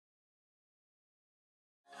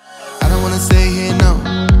stay here, no.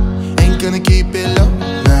 Ain't gonna keep it low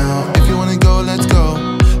now. If you wanna go, let's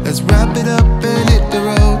go. Let's wrap it up and hit the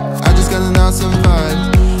road. I just got an awesome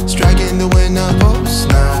vibe, striking the winner post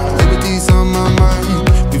now. Liberty's on my mind.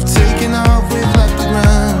 We've taken off, we've left the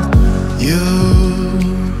ground. You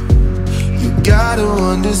gotta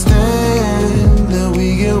understand that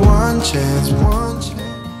we get one chance, one chance.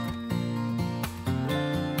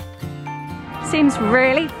 Seems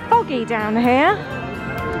really foggy down here.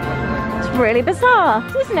 It's really bizarre,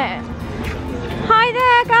 isn't it? Hi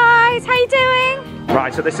there, guys. How you doing?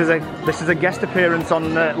 Right, so this is a guest appearance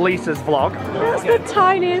on Lisa's vlog. That's the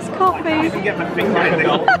tiniest coffee. You can get my finger in it.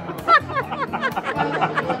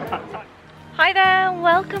 Hi there.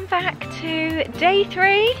 Welcome back to day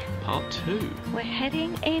 3. Part 2. We're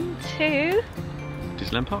heading into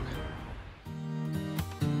Disneyland Park.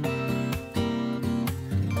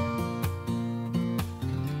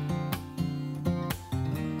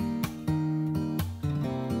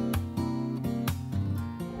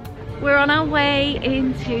 We're on our way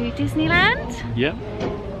into Disneyland. Yeah.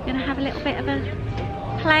 Gonna have a little bit of a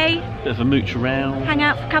play, Bit of a mooch around. hang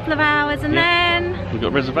out for a couple of hours, and then We've got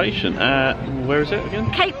a reservation at, where is it again?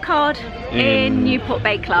 Cape Cod in Newport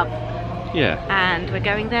Bay Club. Yeah. And we're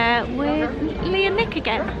going there with Lee and Nick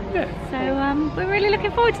again. Yeah. So we're really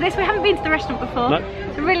looking forward to this. We haven't been to the restaurant before. No.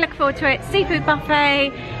 So we're really looking forward to it. Seafood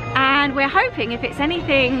buffet, and we're hoping if it's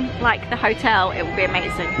anything like the hotel, it will be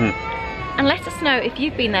amazing. And let us know if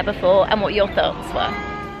you've been there before and what your thoughts were.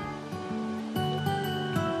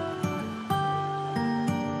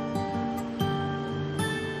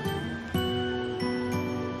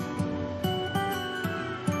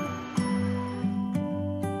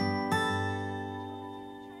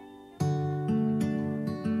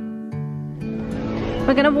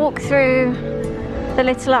 We're going to walk through the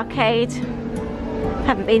little arcade.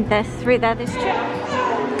 Haven't been through there this trip.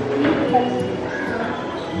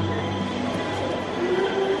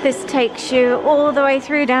 This takes you all the way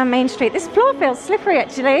through down Main Street. This floor feels slippery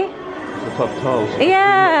actually. The top tiles.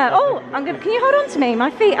 Yeah. Oh, can you hold on to me? My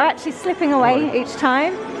feet are actually slipping away each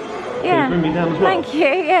time. Yeah. Can you bring me down as well? Thank you,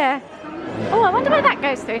 yeah. Oh, I wonder where that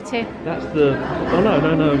goes through to. That's the, oh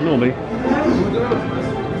no, ignore me. I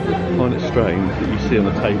find it strange that you see on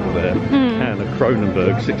the table there, can of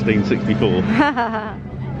Kronenberg 1664.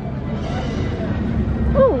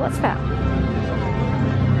 Oh, what's that?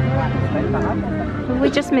 We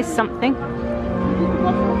just missed something.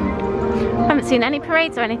 Haven't seen any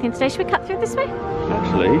parades or anything today. Should we cut through this way?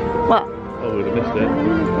 Actually, What? I would have missed it.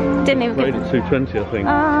 Didn't even Parade get... at 2:20, I think.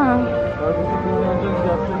 Oh.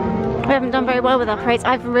 We haven't done very well with our parades.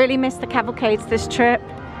 I've really missed the cavalcades this trip.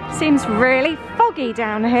 Seems really foggy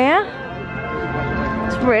down here.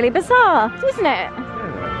 It's really bizarre, isn't it?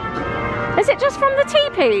 Is it just from the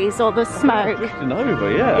teepees or the smoke? Just an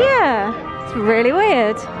over, yeah. Yeah, it's really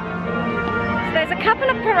weird. There's a couple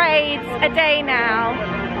of parades a day now,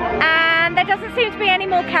 and there doesn't seem to be any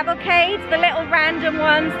more cavalcades, the little random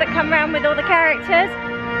ones that come around with all the characters.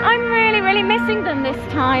 I'm really missing them this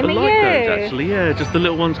time. I like those actually, yeah, just the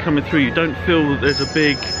little ones coming through. You don't feel that there's a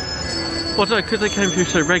big, well, I don't know, because they came through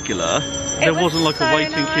so regular, there wasn't like a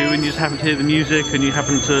waiting queue and you just happen to hear the music and you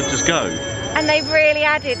happen to just go. And they really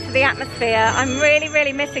added to the atmosphere. I'm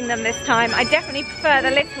really missing them this time. I definitely prefer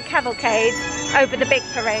the little cavalcades over the big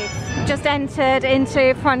parades. Just entered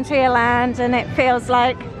into Frontierland and it feels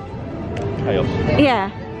like... Chaos.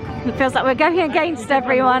 Yeah, it feels like we're going against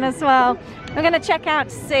everyone as well. We're going to check out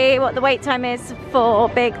to see what the wait time is for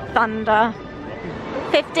Big Thunder.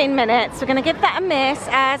 15 minutes. We're going to give that a miss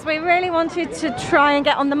as we really wanted to try and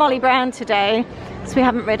get on the Molly Brown today, so we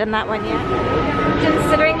haven't ridden that one yet.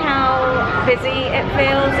 Considering how busy it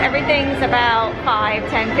feels, everything's about 5,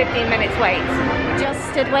 10, 15 minutes wait. Just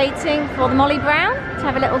stood waiting for the Molly Brown to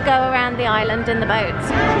have a little go around the island in the boat.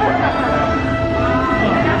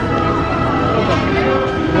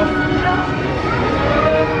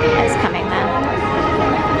 It's coming now.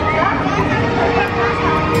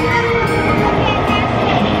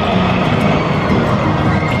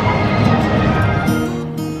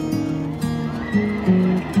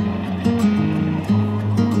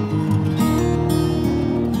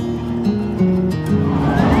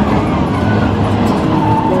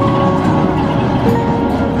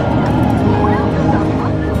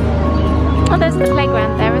 Oh, there's the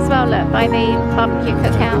playground there as well, look, by the barbecue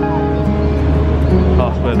cookout.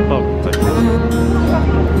 Past where the barbecue place is.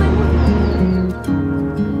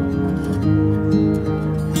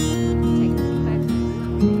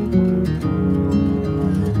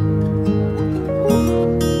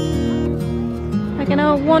 We're going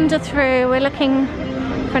to wander through. We're looking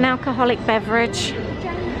for an alcoholic beverage.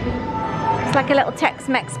 It's like a little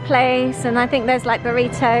Tex-Mex place, and I think there's like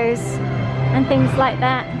burritos and things like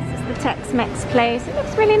that. This is the Tex-Mex place. It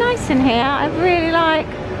looks really nice in here. I really like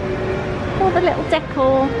all the little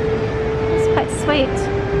decor. It's quite sweet.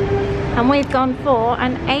 And we've gone for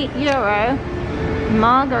an €8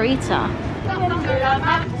 margarita.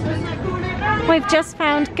 We've just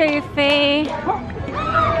found Goofy.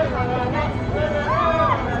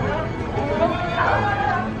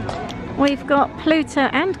 We've got Pluto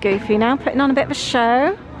and Goofy now putting on a bit of a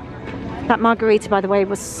show. That margarita, by the way,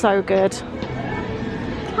 was so good.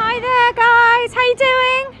 Hi there, guys. How you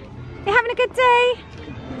doing? You having a good day?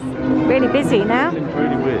 It's really busy now. It's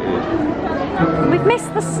really weird. We've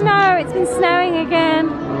missed the snow. It's been snowing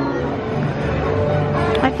again.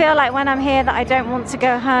 I feel like when I'm here that I don't want to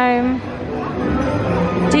go home.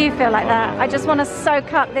 Do you feel like that? I just want to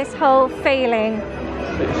soak up this whole feeling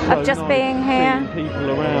of just being here.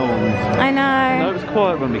 People around. I know. It was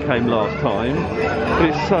quiet when we came last time, but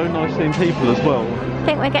it's so nice seeing people as well. I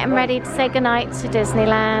think we're getting ready to say goodnight to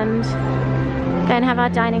Disneyland. Go and have our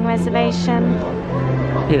dining reservation.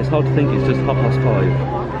 Yeah, it's hard to think it's just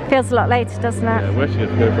 5:30. Feels a lot later, doesn't it? Yeah, we're actually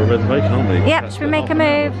going to go for a reservation, aren't we? Yep, should we make a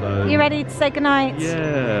move? So. You ready to say goodnight?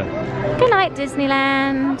 Yeah. Good night,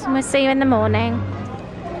 Disneyland, and we'll see you in the morning.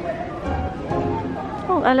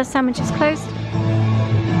 Oh, Earl's Sandwich is closed.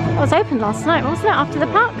 It was open last night, wasn't it, after the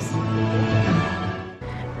parks?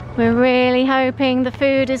 We're really hoping the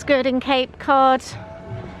food is good in Cape Cod.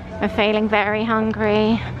 We're feeling very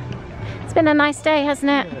hungry. It's been a nice day,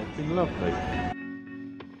 hasn't it? Yeah, it's been lovely.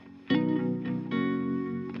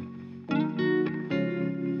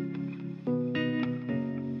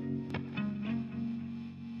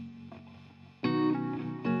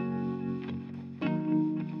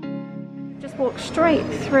 Just walk straight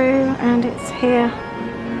through and it's here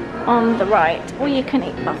on the right. All you can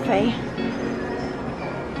eat buffet.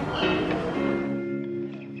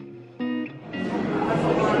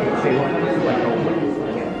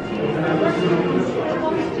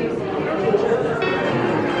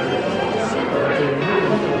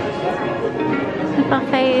 The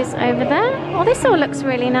buffet is over there. Oh, this all looks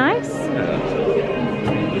really nice.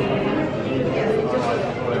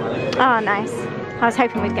 Oh, nice. I was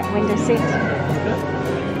hoping we'd get a window seat.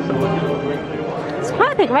 It's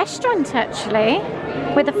quite a big restaurant actually,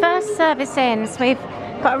 with the first service in. So we've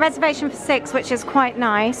got a reservation for 6, which is quite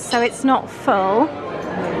nice, so it's not full.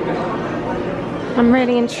 I'm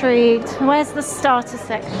really intrigued. Where's the starter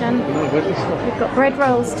section? We've got bread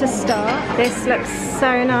rolls to start. This looks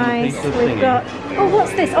so nice. We've got, oh,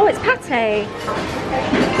 what's this? Oh, it's pate.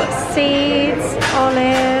 We've got seeds,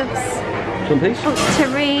 olives. One piece? Oh,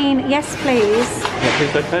 terrine, yes please. That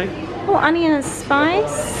piece okay? Oh, onion and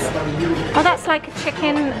spice. Oh, that's like a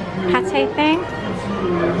chicken pate thing.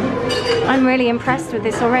 I'm really impressed with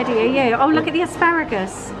this already, are you? Oh, look at the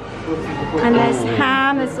asparagus. And there's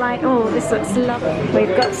ham, there's like, oh, this looks lovely.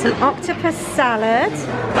 We've got some octopus salad.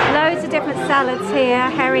 Loads of different salads here.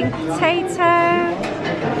 Herring potato.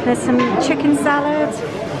 There's some chicken salad.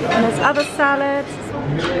 And there's other salads.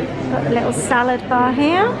 Got a little salad bar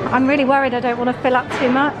here. I'm really worried I don't want to fill up too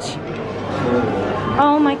much.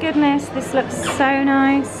 Oh my goodness, this looks so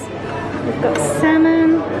nice. We've got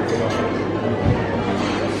salmon.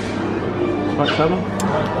 Like salmon?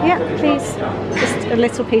 Yeah, please. Just a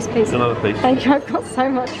little piece, please. Another piece. Thank you, I've got so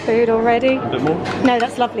much food already. A bit more? No,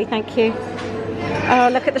 that's lovely, thank you. Oh,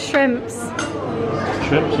 look at the shrimps.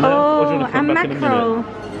 Shrimps and Oh, and mackerel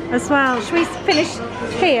as well. Should we finish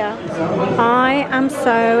here? I am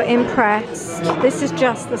so impressed. This is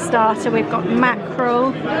just the starter. We've got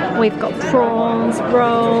mackerel, we've got prawns,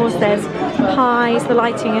 rolls, there's pies. The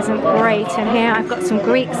lighting isn't great in here. I've got some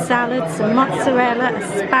Greek salad, some mozzarella,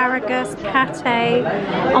 asparagus, pate.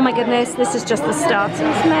 Oh my goodness, this is just the starter.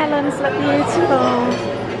 These melons look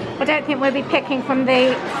beautiful. I don't think we'll be picking from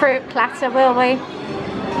the fruit platter, will we?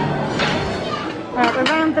 Right,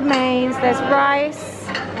 around the mains, there's rice.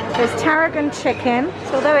 There's tarragon chicken.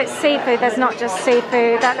 So although it's seafood, there's not just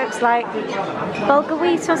seafood. That looks like bulgur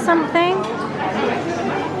wheat or something.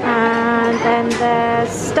 And then there's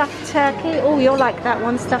stuffed turkey. Oh, you'll like that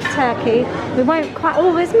one, stuffed turkey. We won't quite.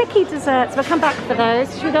 Oh, there's Mickey desserts. We'll come back for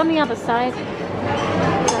those. Should we go on the other side?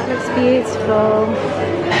 That looks beautiful.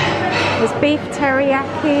 There's beef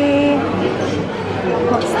teriyaki.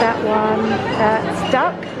 What's that one? That's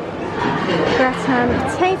duck. Gratin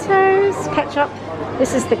potatoes, ketchup.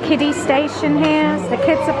 This is the kiddie station here, so the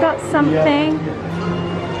kids have got something.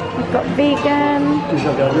 We've got vegan,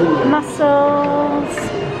 mussels,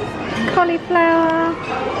 cauliflower,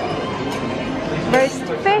 roast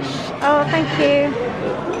fish. Oh, thank you.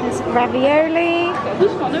 There's ravioli,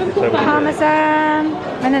 parmesan,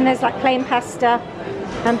 and then there's like plain pasta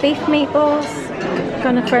and beef meatballs.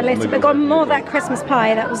 Gone for a list, but got more of that Christmas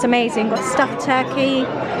pie. That was amazing. Got stuffed turkey.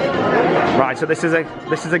 Right, so this is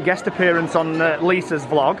a guest appearance on Lisa's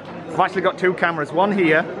vlog. I've actually got two cameras, one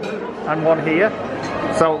here and one here.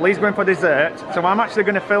 So Lee's going for dessert. So I'm actually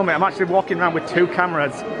going to film it. I'm actually walking around with two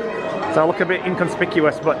cameras, so I look a bit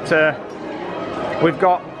inconspicuous. But we've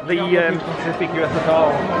got the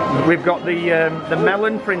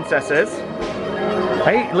melon princesses.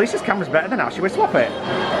 Hey, Lisa's camera's better than ours. Should we swap it?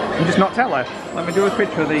 And just not tell her. Let me do a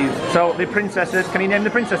picture of these. So the princesses. Can you name the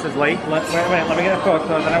princesses, Lee? Wait, let me get a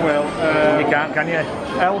photo, then I will. You can't, can you?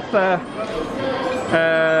 Elsa.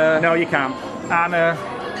 No, you can't. Anna.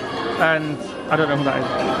 And I don't know who that is.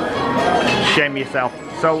 Shame yourself.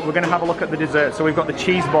 So we're going to have a look at the dessert. So we've got the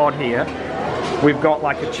cheese board here. We've got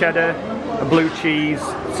like a cheddar, a blue cheese,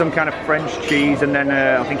 some kind of French cheese, and then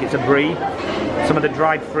I think it's a brie. Some of the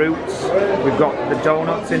dried fruits. We've got the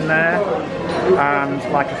donuts in there, and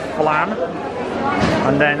like a flan.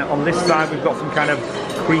 And then on this side we've got some kind of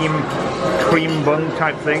cream bun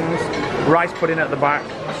type things. Rice pudding at the back,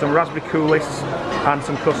 some raspberry coulis, and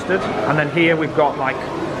some custard. And then here we've got like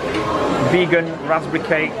vegan raspberry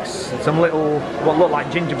cakes, some little what look like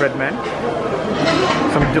gingerbread men,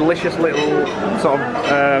 some delicious little sort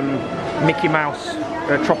of Mickey Mouse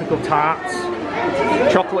tropical tarts,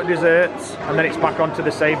 chocolate desserts, and then it's back onto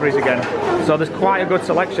the savouries again. So there's quite a good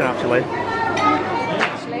selection actually.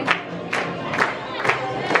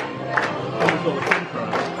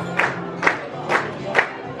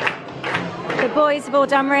 The boys have all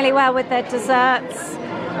done really well with their desserts.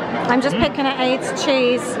 I'm just picking at Ade's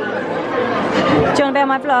cheese. Do you want to be on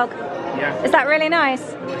my vlog? Yeah. Is that really nice?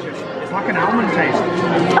 Delicious. It's like an almond taste.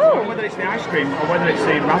 Oh! Whether it's the ice cream or whether it's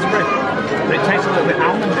the raspberry, but it tastes a little bit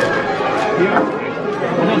almondy. Yeah.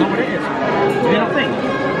 I don't know what it is. Do you not think?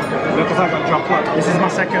 Because I've got chocolate. This is my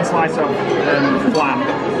second slice of flan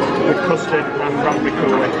with custard and raspberry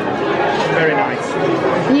coulis. Very nice.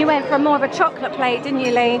 And you went for more of a chocolate plate, didn't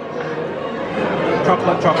you, Lee?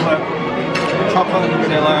 Chocolate,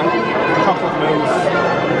 vanilla, chocolate mousse,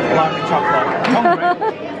 black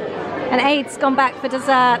chocolate. And Ade's gone back for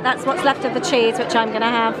dessert. That's what's left of the cheese, which I'm going to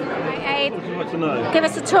have. Right, Ade, What would you like to know? give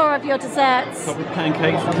us a tour of your desserts. A couple of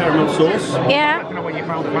pancakes with caramel sauce. I Yeah? don't know where you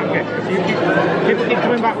found the pancakes, because you keep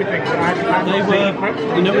coming back with things that They were,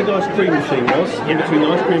 you know where the ice cream machine was? In between the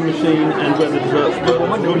ice cream machine and where the desserts were.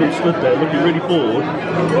 One woman stood there looking really bored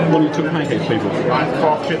when you took pancakes, people. Right,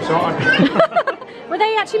 pork chips on. Were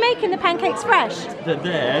they actually making the pancakes fresh? They're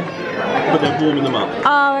there, but they're warming them up.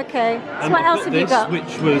 Oh, okay. So And what else have you this, got?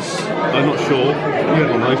 which was, I'm not sure, you had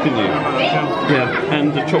one of those, didn't you? Yeah,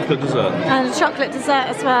 and the chocolate dessert. And a chocolate dessert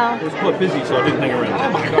as well. It was quite busy, so I didn't hang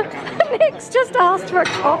around. Nick's just asked for a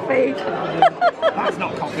coffee. That's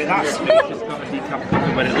not coffee, that's It's just got a decaf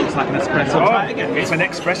coffee, but it looks like an espresso. Try it again. It's an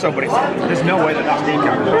espresso, but there's no way that that's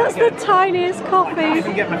decaf. That's the tiniest coffee. I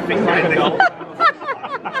can get my finger in the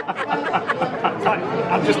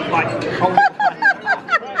I'm just like, oh,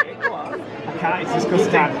 I can't, it's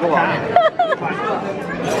disgusting. I can't.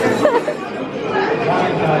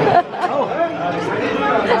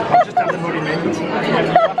 I've just had the muddy mint.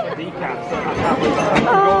 I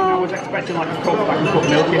was expecting like a cup, I can put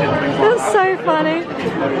milk in and things like That's so funny.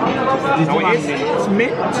 No, it is. It's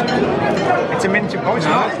mint. It's a mint. Oh, it's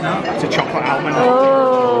not. It's a chocolate almond.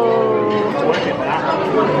 Oh. It's worth it for that.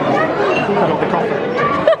 I got the coffee.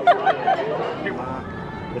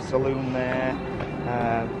 The saloon there,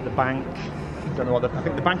 the bank. Don't know what I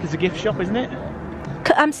think the bank is a gift shop, isn't it?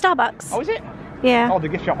 Starbucks. Oh, is it? Yeah. Oh, the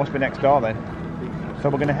gift shop must be next door then. So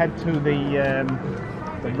we're going to head to the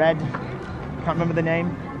red. Can't remember the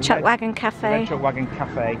name. Chuck Wagon The Cafe. Red Chuck Wagon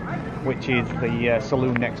Cafe, which is the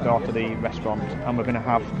saloon next door to the restaurant, and we're going to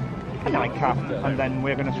have a nightcap, and then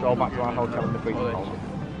we're going to stroll back to our hotel in the Freedom Hall.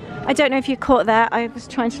 I don't know if you caught that. I was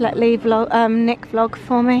trying to let Lee vlog, Nick vlog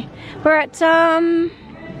for me. We're at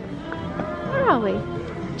where are we?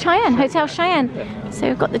 Cheyenne, Hotel Cheyenne. So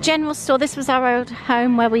we've got the general store. This was our old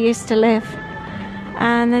home where we used to live.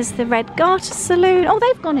 And there's the Red Garter Saloon. Oh,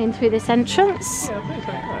 they've gone in through this entrance.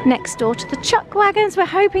 Next door to the Chuck Wagons. We're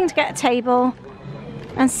hoping to get a table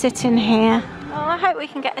and sit in here. Oh, I hope we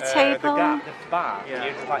can get a table. Oh,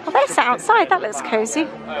 they're sat outside. That looks cosy.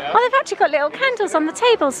 Oh, they've actually got little candles on the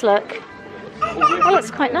tables, look. That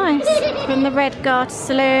looks quite nice. From the Red Garter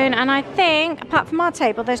Saloon, and I think, apart from our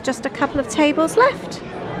table, there's just a couple of tables left.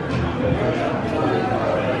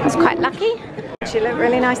 That's quite lucky. Actually look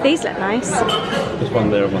really nice. These look nice. There's one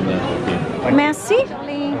there and one there. Merci.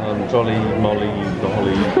 Jolly, Molly, the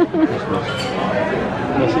Holly, Christmas.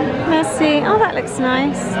 Merci. Oh, that looks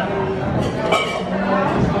nice.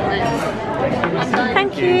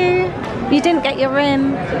 Thank you. You didn't get your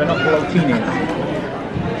rim. They're not bloatinis.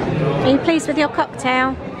 Are you pleased with your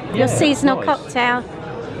cocktail? Your seasonal nice. cocktail?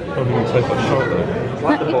 Probably going to taste like short though.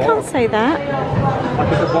 No, you can't say that.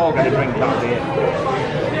 Like a ball going to drink that beer.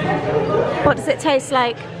 What does it taste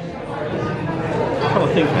like? I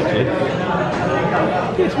can't think actually.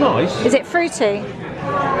 Yeah, it's nice. Is it fruity?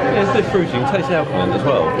 Yeah, it's a bit fruity. You can taste the alcohol in it as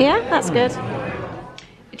well. Yeah, that's good.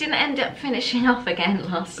 We didn't end up finishing off again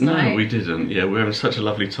last night. No, we didn't. Yeah, we were having such a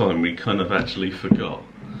lovely time. We kind of actually forgot.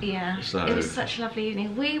 Yeah, So- it was such a lovely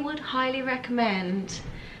evening. We would highly recommend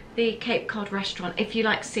the Cape Cod restaurant if you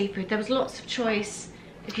like seafood. There was lots of choice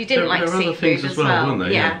if you didn't like there were other seafood things as as well, weren't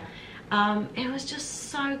there? Yeah. It was just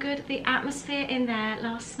so good. The atmosphere in there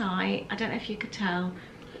last night, I don't know if you could tell.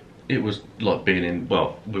 It was like being in,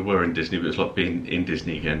 well, we were in Disney, but it was like being in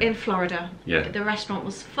Disney again. In Florida. Yeah. The restaurant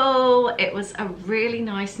was full. It was a really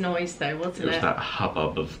nice noise though, wasn't it? It was that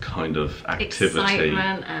hubbub of kind of activity.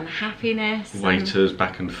 Excitement and happiness. Waiters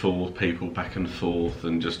back and forth, people back and forth,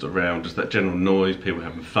 and just around, just that general noise, people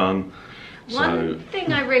having fun. One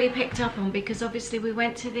thing I really picked up on, because obviously we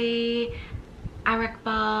went to the Arak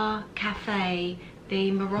Bar Cafe,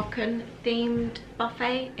 the Moroccan themed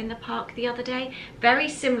buffet in the park the other day. Very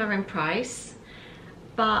similar in price,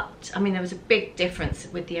 but I mean there was a big difference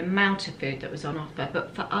with the amount of food that was on offer,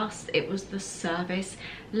 but for us it was the service.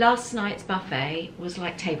 Last night's buffet was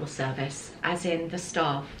like table service, as in the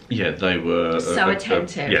staff. Yeah, they were so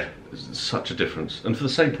attentive. Yeah, such a difference, and for the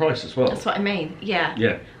same price as well. That's what I mean. Yeah.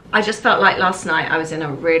 Yeah. I just felt like last night I was in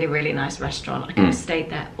a really, really nice restaurant. I could have stayed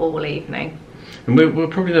there all evening. And we were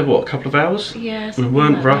probably there, what, a couple of hours? Yeah, we something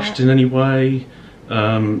weren't like rushed that. in any way.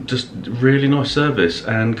 Just really nice service,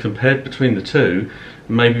 and compared between the two,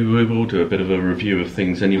 maybe we will do a bit of a review of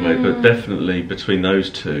things anyway, but definitely between those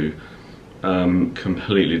two,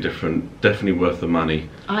 completely different, definitely worth the money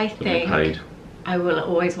I that we think paid. I will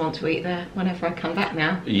always want to eat there whenever I come back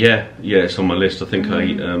now. Yeah, it's on my list. I think I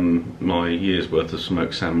ate my year's worth of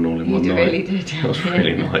smoked salmon all in one night. really did. That was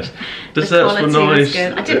really nice. The Desserts were quality nice. was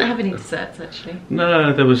good. I didn't have any desserts actually.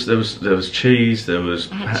 No, there was cheese. There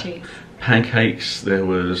was I had cheese. pancakes. There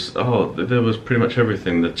was pretty much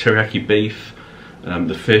everything. The teriyaki beef,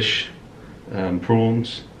 the fish,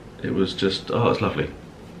 prawns. It was just it was lovely.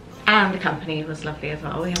 And the company was lovely as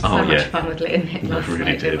well. We had so Oh, much yeah. fun with Lynn last really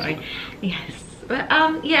night, didn't did. we? Yes. But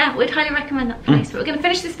yeah, we'd highly recommend that place. But we're going to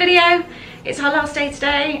finish this video. It's our last day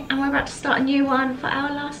today, and we're about to start a new one for our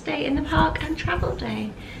last day in the park and travel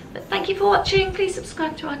day. But thank you for watching. Please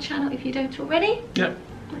subscribe to our channel if you don't already. Yep.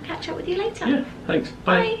 We'll catch up with you later. Yeah. Thanks.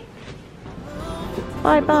 Bye.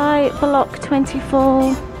 Bye bye, block 24.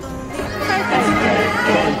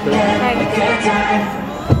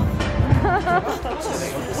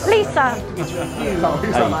 Lisa.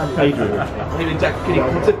 Adrian.